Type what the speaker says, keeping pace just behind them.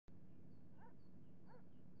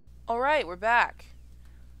Alright, we're back.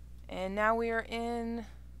 And now we are in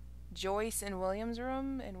Joyce and William's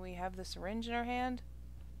room, and we have the syringe in our hand.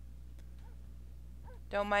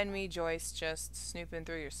 Don't mind me, Joyce, just snooping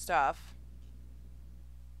through your stuff.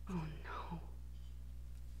 Oh no.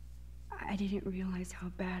 I didn't realize how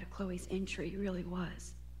bad Chloe's injury really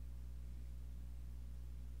was.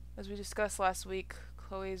 As we discussed last week,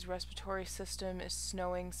 Chloe's respiratory system is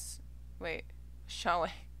showing.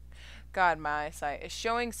 God, my eyesight is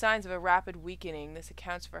showing signs of a rapid weakening. This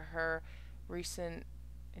accounts for her recent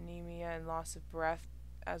anemia and loss of breath.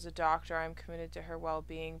 As a doctor, I'm committed to her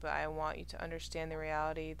well-being, but I want you to understand the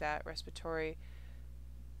reality that respiratory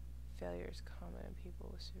failure is common in people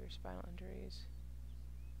with severe spinal injuries.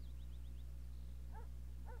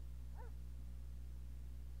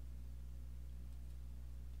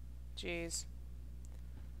 Jeez.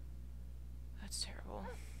 That's terrible.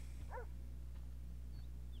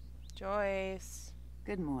 Joyce.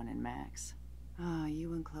 Good morning, Max. Ah,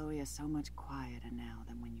 you and Chloe are so much quieter now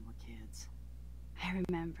than when you were kids. I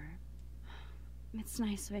remember. It's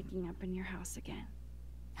nice waking up in your house again.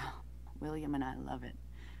 Oh, William and I love it.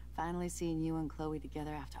 Finally seeing you and Chloe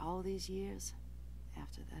together after all these years.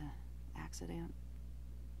 After the accident.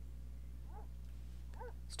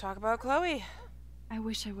 Let's talk about Chloe. I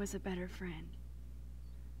wish I was a better friend.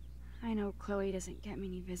 I know Chloe doesn't get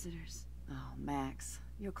many visitors. Oh, Max,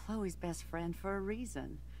 you're Chloe's best friend for a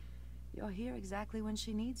reason. You're here exactly when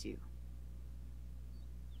she needs you.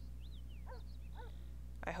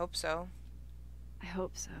 I hope so. I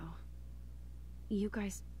hope so. You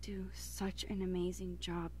guys do such an amazing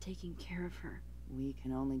job taking care of her. We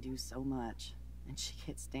can only do so much, and she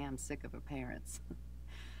gets damn sick of her parents.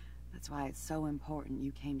 That's why it's so important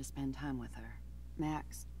you came to spend time with her.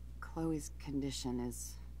 Max, Chloe's condition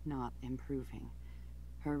is not improving.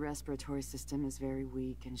 Her respiratory system is very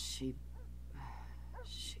weak, and she...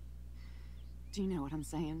 Do you know what I'm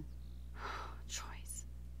saying? Joyce.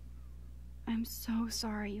 I'm so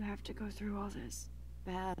sorry you have to go through all this.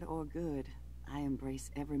 Bad or good, I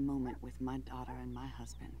embrace every moment with my daughter and my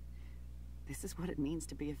husband. This is what it means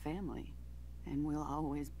to be a family, and we'll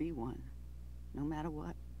always be one, no matter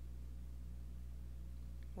what.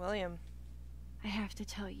 William. I have to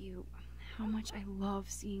tell you how much I love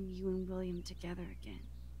seeing you and William together again.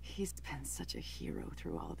 He's been such a hero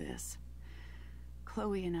through all this.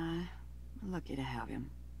 Chloe and I are lucky to have him.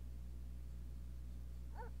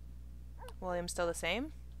 William still the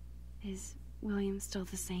same? Is William still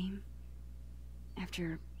the same?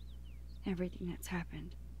 After everything that's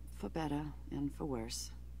happened? For better and for worse.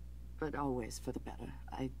 But always for the better.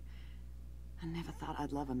 I never thought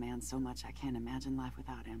I'd love a man so much I can't imagine life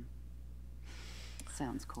without him.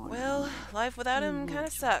 Sounds corny. Well, life without him kind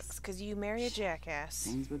of sucks, because you marry a jackass.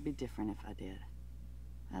 Things would be different if I did.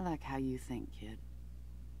 I like how you think, kid.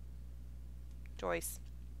 Joyce.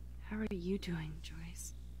 How are you doing,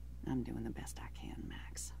 Joyce? I'm doing the best I can,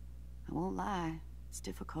 Max. I won't lie, it's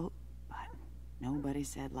difficult, but nobody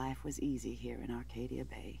said life was easy here in Arcadia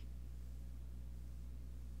Bay.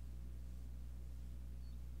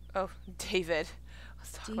 Oh, David.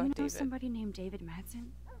 Let's talk Do about you know David. somebody named David Madsen?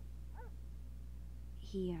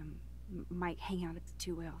 He, might hang out at the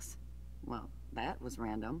Two Whales. Well, that was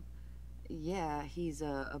random. Yeah, he's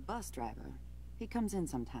a bus driver. He comes in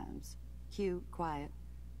sometimes. Cute, quiet.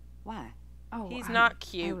 Why? Oh, He's not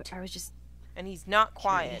cute. I was just... And he's not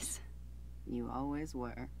quiet. curious. You always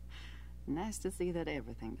were. Nice to see that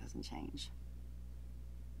everything doesn't change.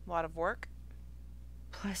 A lot of work.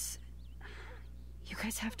 Plus, you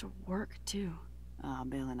guys have to work, too.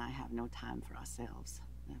 Bill and I have no time for ourselves.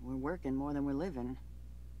 We're working more than we're living.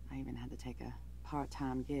 I even had to take a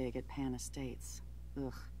part-time gig at Pan Estates.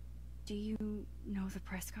 Ugh. Do you know the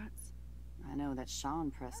Prescotts? I know that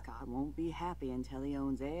Sean Prescott won't be happy until he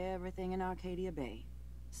owns everything in Arcadia Bay.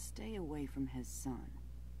 Stay away from his son,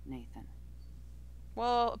 Nathan.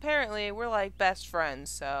 Well, apparently we're like best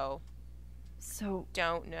friends, so So,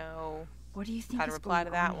 don't know. what do you think How to is reply going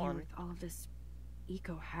to that on here one. with all of this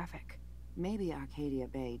eco-havoc? Maybe Arcadia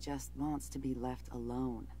Bay just wants to be left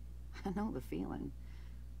alone. I know the feeling.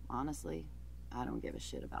 Honestly, I don't give a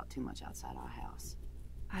shit about too much outside our house.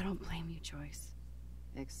 I don't blame you, Joyce.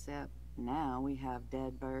 Except now we have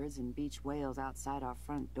dead birds and beach whales outside our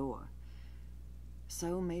front door.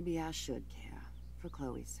 So maybe I should care, for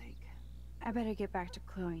Chloe's sake. I better get back to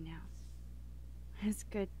Chloe now. It's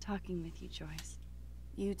good talking with you, Joyce.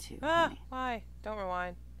 You too, Ah, honey. why? Don't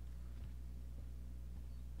rewind.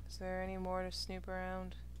 Is there any more to snoop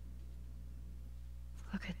around?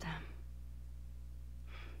 Look at them.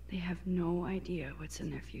 They have no idea what's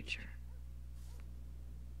in their future.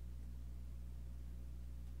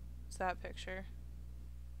 What's that picture?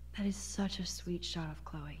 That is such a sweet shot of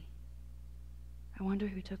Chloe. I wonder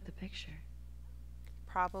who took the picture.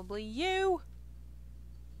 Probably you.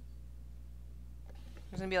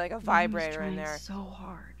 There's gonna be like a He's vibrator in trying there. so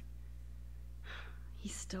hard.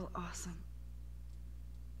 He's still awesome.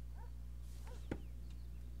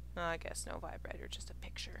 Oh, I guess no vibrator, just a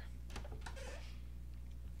picture.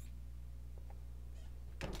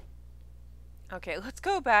 Okay, let's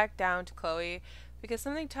go back down to Chloe because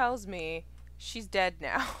something tells me she's dead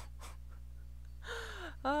now.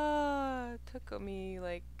 It took me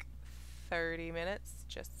like 30 minutes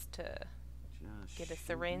just to get a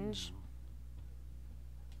syringe.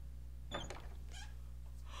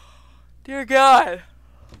 Dear God!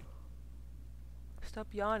 Stop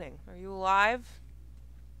yawning. Are you alive?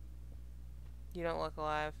 You don't look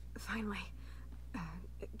alive. Finally.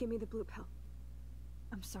 Give me the blue pill.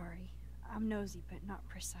 I'm sorry. I'm nosy, but not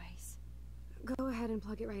precise. Go ahead and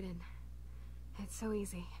plug it right in. It's so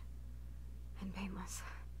easy. And painless.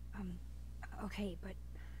 Okay, but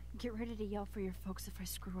get ready to yell for your folks if I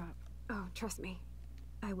screw up. Oh, trust me.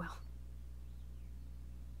 I will.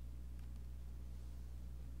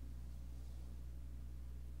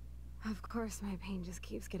 Of course, my pain just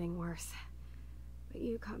keeps getting worse. But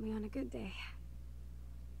you caught me on a good day.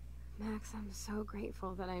 Max, I'm so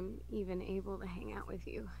grateful that I'm even able to hang out with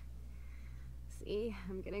you. See,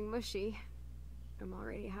 I'm getting mushy. I'm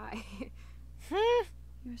already high.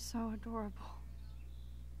 You're so adorable.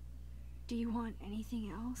 Do you want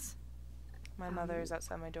anything else? My mother is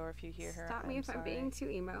outside my door if you hear her. Stop me if I'm being too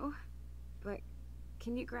emo. But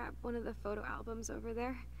can you grab one of the photo albums over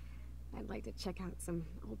there? I'd like to check out some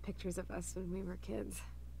old pictures of us when we were kids.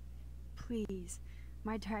 Please.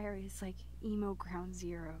 My diary is like emo ground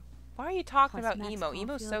zero. Why are you talking Plus, about Max emo?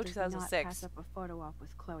 Emo's so Caulfield does not 2006. pass up a photo op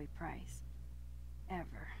with Chloe Price.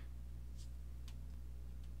 Ever.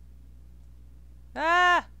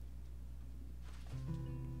 Ah!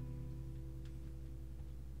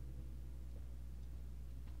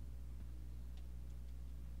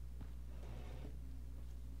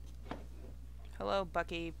 Hello,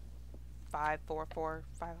 Bucky 544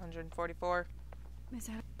 544. Is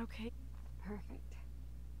that okay? Perfect.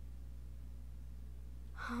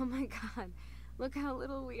 Oh my god. Look how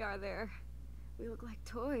little we are there. We look like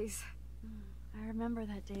toys. I remember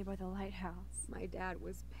that day by the lighthouse. My dad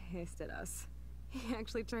was pissed at us. He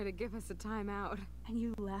actually tried to give us a timeout. And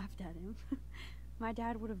you laughed at him. My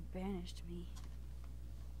dad would have banished me.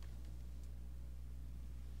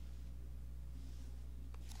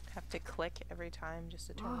 Have to click every time just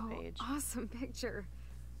to turn the page. Awesome picture.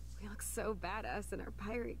 We look so badass in our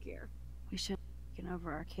pirate gear. We should have taken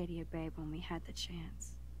over Arcadia Bay when we had the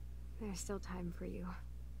chance. There's still time for you.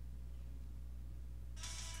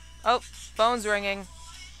 Oh, phone's ringing.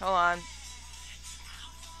 Hold on.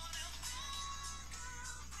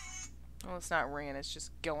 Well, it's not ringing, it's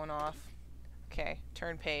just going off. Okay,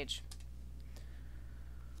 turn page.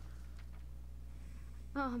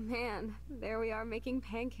 Oh man, there we are making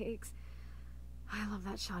pancakes. I love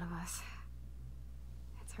that shot of us.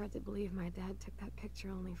 It's hard to believe my dad took that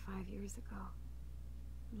picture only 5 years ago.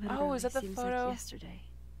 Oh, is that the Seems photo? like yesterday.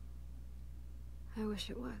 I wish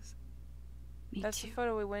it was. Me That's too. the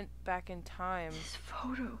photo we went back in time This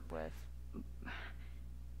photo. with.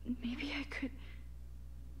 Maybe I could.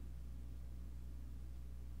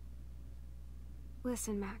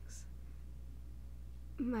 Listen, Max.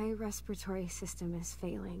 My respiratory system is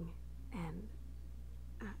failing, and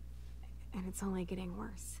it's only getting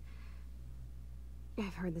worse.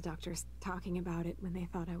 I've heard the doctors talking about it when they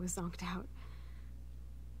thought I was zonked out.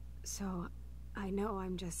 So, I know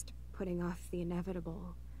I'm just putting off the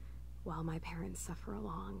inevitable while my parents suffer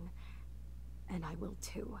along, and I will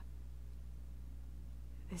too.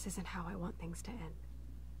 This isn't how I want things to end.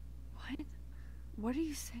 What? What are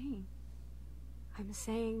you saying? I'm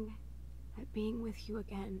saying that being with you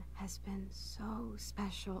again has been so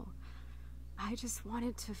special. I just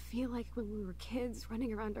wanted to feel like when we were kids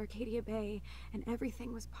running around Arcadia Bay and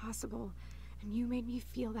everything was possible, and you made me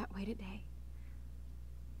feel that way today.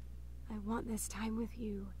 I want this time with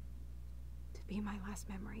you to be my last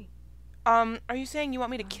memory. Are you saying you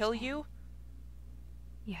want me to kill you?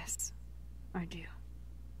 Yes, I do.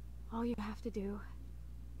 All you have to do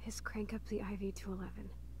is crank up the IV to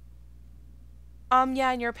 11.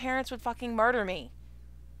 Yeah, and your parents would fucking murder me.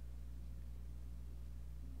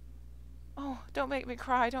 Oh, don't make me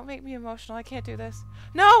cry. Don't make me emotional. I can't do this.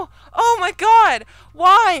 No! Oh my god!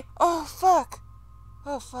 Why? Oh, fuck.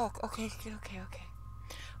 Oh, fuck. Okay.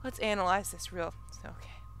 Let's analyze this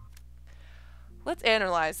Let's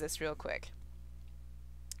analyze this real quick.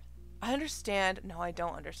 I understand. No, I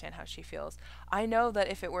don't understand how she feels. I know that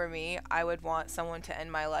if it were me, I would want someone to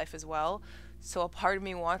end my life as well. So a part of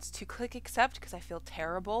me wants to click accept because I feel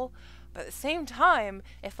terrible. But at the same time,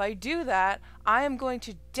 if I do that, I am going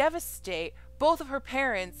to devastate both of her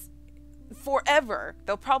parents forever.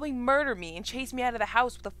 They'll probably murder me and chase me out of the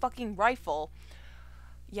house with a fucking rifle.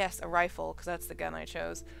 Yes, a rifle, because that's the gun I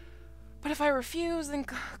chose. But if I refuse, then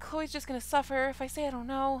Chloe's just gonna suffer. If I say I don't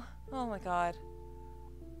know, oh my god.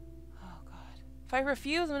 Oh god. If I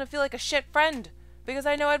refuse, I'm gonna feel like a shit friend. Because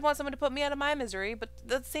I know I'd want someone to put me out of my misery, but at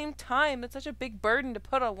the same time, it's such a big burden to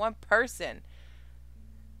put on one person.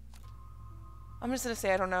 I'm just gonna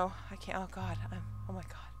say I don't know. I can't. Oh god. Oh my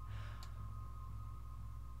god.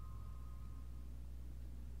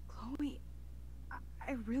 Chloe,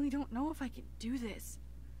 I really don't know if I can do this.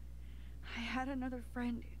 I had another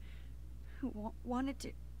friend who wanted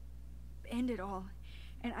to end it all,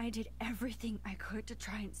 and I did everything I could to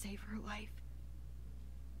try and save her life.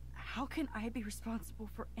 How can I be responsible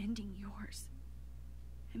for ending yours?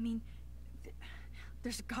 I mean,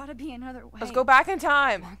 there's gotta be another way. Let's go back in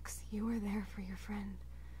time. Max, you were there for your friend,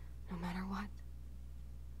 no matter what.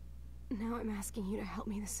 Now I'm asking you to help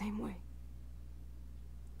me the same way.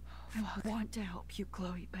 I want to help you,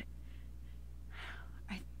 Chloe, but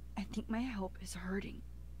I think my help is hurting.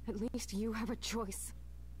 At least you have a choice.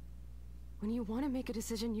 When you want to make a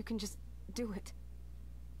decision, you can just do it.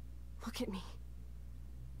 Look at me.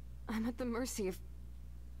 I'm at the mercy of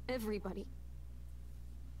everybody.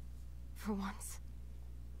 For once,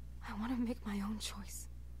 I want to make my own choice.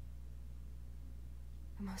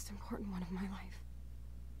 The most important one of my life.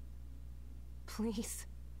 Please.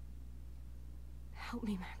 Help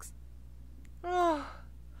me, Max. Oh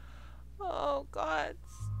god.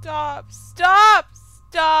 Stop. Stop.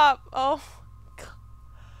 Stop. Oh god.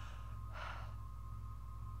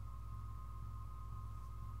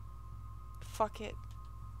 Fuck it.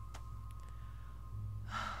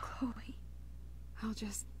 Chloe. I'll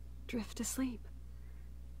just drift to sleep,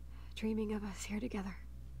 dreaming of us here together.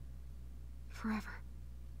 Forever.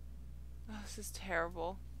 Oh, this is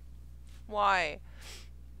terrible. Why?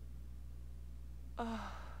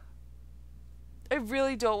 Oh. I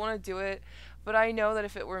really don't want to do it, but I know that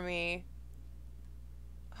if it were me...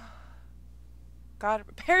 God,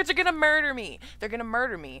 my parents are gonna murder me. They're gonna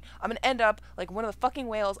murder me. I'm gonna end up like one of the fucking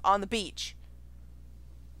whales on the beach.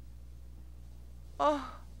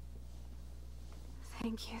 Oh.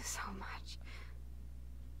 Thank you so much.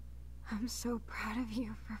 I'm so proud of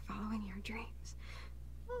you for following your dreams.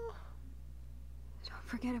 Oh, Don't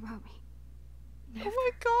forget about me. oh my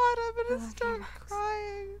god, I'm I gonna love start you, Max.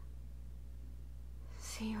 crying.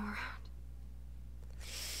 See you around.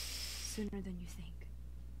 Sooner than you think.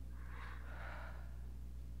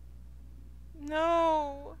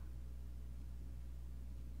 No.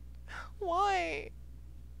 Why?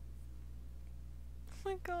 Oh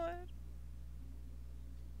my god.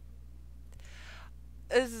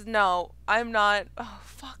 This is no. I'm not. Oh,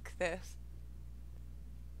 fuck this.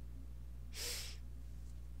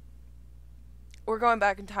 We're going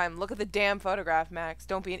back in time. Look at the damn photograph, Max.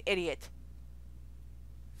 Don't be an idiot.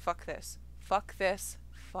 Fuck this. Fuck this.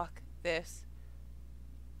 Fuck this.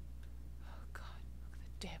 Oh god. Look at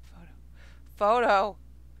the damn photo. Photo.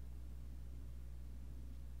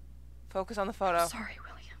 Focus on the photo. I'm sorry,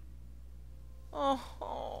 William. Oh.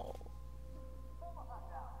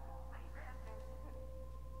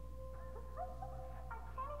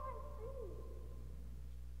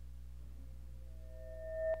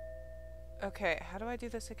 Okay, how do I do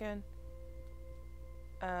this again?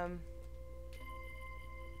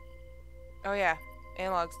 Oh yeah,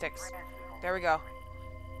 analog sticks. There we go.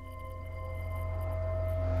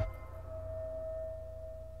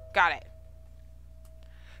 Got it.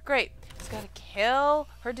 Great. Just gotta kill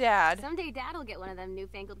her dad. Someday Dad'll get one of them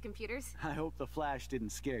newfangled computers. I hope the flash didn't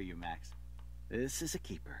scare you, Max. This is a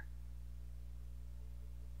keeper.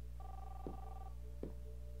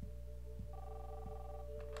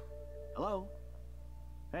 Hello?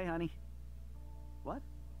 Hey, honey. What?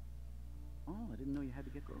 Oh, I didn't know you had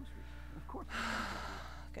to get groceries. Of course.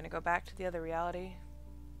 Gonna go back to the other reality.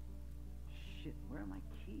 Shit, where are my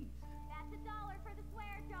keys? That's $1 for the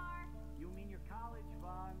swear jar. You mean your college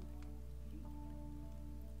fund?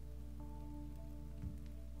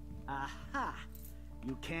 Aha!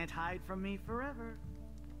 You can't hide from me forever.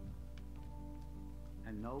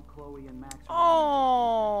 And no Chloe and Max.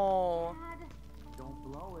 Oh. Dad. Don't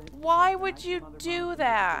blow it. Why would you do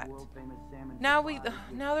that? Now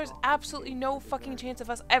there's absolutely no fucking chance of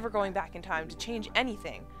us ever going back in time to change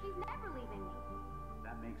anything. He's never leaving me.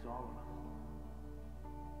 That makes all of us.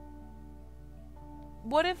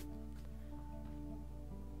 What if...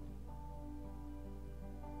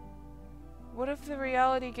 What if the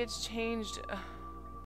reality gets changed?